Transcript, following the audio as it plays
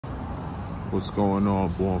What's going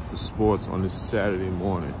on, Born for Sports, on this Saturday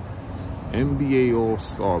morning? NBA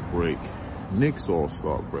All-Star break, Knicks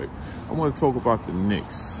All-Star break. I want to talk about the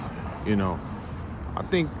Knicks. You know, I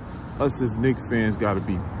think us as Knicks fans got to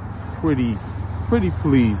be pretty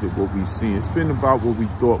pleased at what we've seen. It's been about what we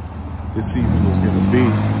thought the season was going to be.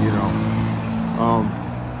 You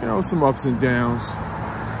know, some ups and downs.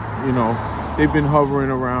 You know, they've been hovering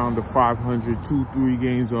around the 500, 2-3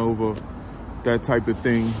 games over, that type of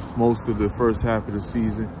thing, most of the first half of the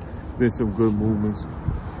season. Been some good movements,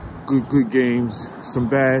 good games, some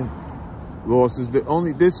bad losses.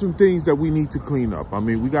 There's some things that we need to clean up. I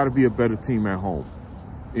mean, we got to be a better team at home.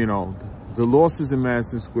 You know, the losses in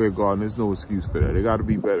Madison Square Garden, there's no excuse for that. They got to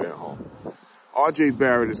be better at home. RJ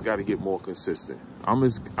Barrett has got to get more consistent. I'm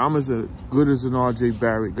as good as an RJ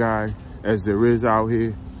Barrett guy as there is out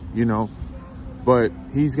here, you know, but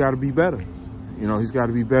he's got to be better. You know, he's got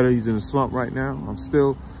to be better. He's in a slump right now. I'm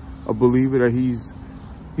still a believer that he's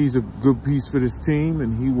a good piece for this team,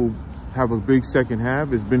 and he will have a big second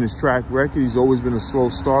half. It's been his track record. He's always been a slow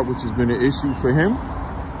start, which has been an issue for him.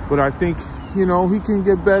 But I think, you know, he can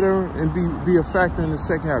get better and be a factor in the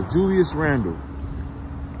second half. Julius Randle,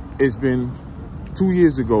 it's been 2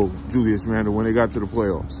 years ago, Julius Randle, when they got to the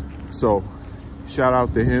playoffs. So shout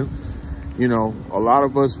out to him. You know, a lot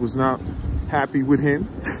of us was not happy with him,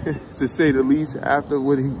 to say the least, after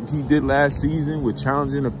what he did last season with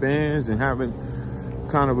challenging the fans and having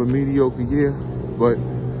kind of a mediocre year. But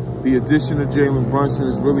the addition of Jalen Brunson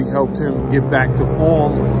has really helped him get back to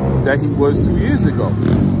form that he was 2 years ago.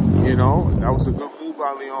 You know, that was a good move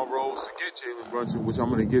by Leon Rose to get Jalen Brunson, which I'm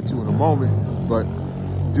going to get to in a moment. But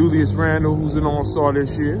Julius Randle, who's an all-star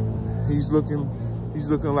this year, he's looking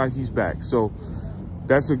like he's back. So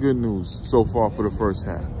that's a good news so far for the first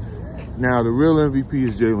half. Now, the real MVP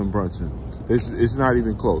is Jalen Brunson. It's not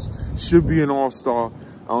even close. Should be an all-star.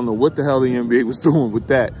 I don't know what the hell the NBA was doing with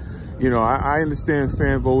that. You know, I understand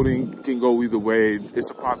fan voting can go either way.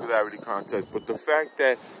 It's a popularity contest. But the fact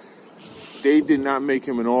that they did not make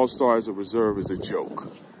him an all-star as a reserve is a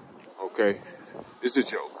joke. Okay? It's a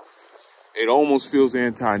joke. It almost feels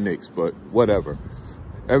anti-Knicks, but whatever.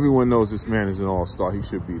 Everyone knows this man is an all-star. He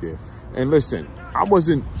should be there. And listen, I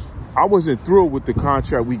wasn't thrilled with the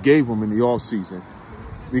contract we gave him in the offseason,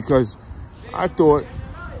 because I thought,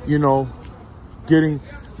 you know, getting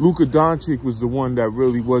Luka Doncic was the one that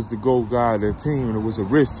really was the go guy of the team, and it was a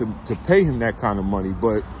risk to pay him that kind of money.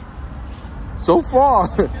 But so far,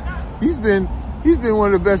 he's been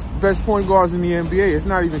one of the best point guards in the NBA. It's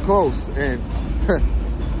not even close, and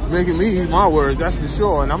making me eat my words, that's for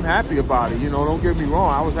sure. And I'm happy about it. You know, don't get me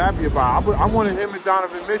wrong. I was happy about it. I wanted him and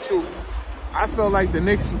Donovan Mitchell. I felt like the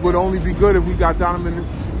Knicks would only be good if we got Donovan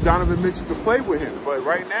Mitchell to play with him. But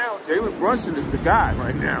right now, Jalen Brunson is the guy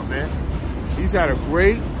right now, man. He's had a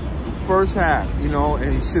great first half, you know,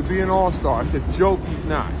 and he should be an all-star. It's a joke he's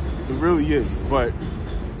not. It really is. But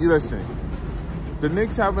you listen, the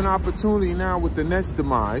Knicks have an opportunity now with the Nets'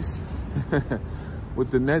 demise,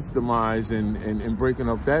 and breaking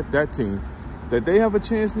up that team, that they have a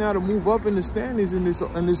chance now to move up in the standings in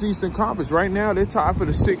this Eastern Conference. Right now, they're tied for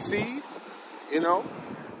the 6th seed. You know,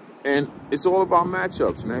 and it's all about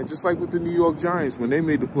matchups, man. Just like with the New York Giants when they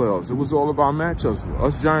made the playoffs, it was all about matchups.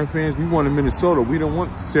 Us Giant fans, we wanted Minnesota. We don't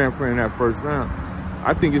want San Fran in that first round.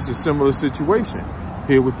 I think it's a similar situation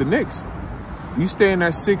here with the Knicks. You stay in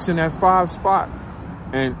that 6 and that 5 spot,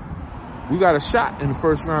 and we got a shot in the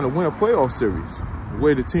first round to win a playoff series. The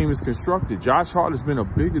way the team is constructed, Josh Hart has been a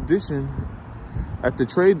big addition at the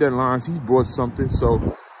trade deadlines. He's brought something,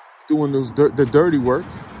 so doing the dirty work.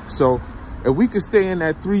 So if we could stay in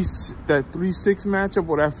that 3-6 matchup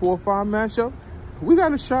or that 4-5 matchup, we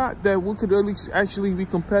got a shot that we could at least actually be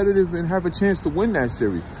competitive and have a chance to win that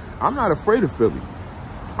series. I'm not afraid of Philly.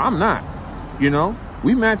 I'm not. You know,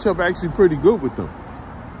 we match up actually pretty good with them.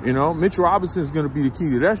 You know, Mitch Robinson is going to be the key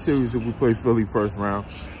to that series if we play Philly first round,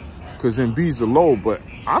 because Embiid's a low. But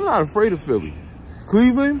I'm not afraid of Philly.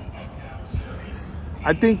 Cleveland,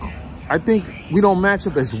 I think we don't match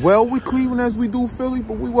up as well with Cleveland as we do Philly,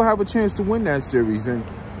 but we will have a chance to win that series. And,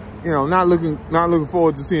 you know, not looking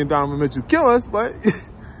forward to seeing Donovan Mitchell kill us, but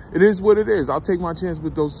it is what it is. I'll take my chance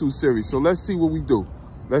with those 2 series. So let's see what we do.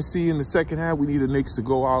 Let's see in the second half. We need the Knicks to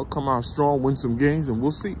come out strong, win some games, and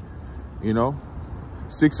we'll see. You know,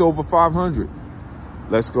 6 over 500.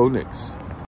 Let's go Knicks.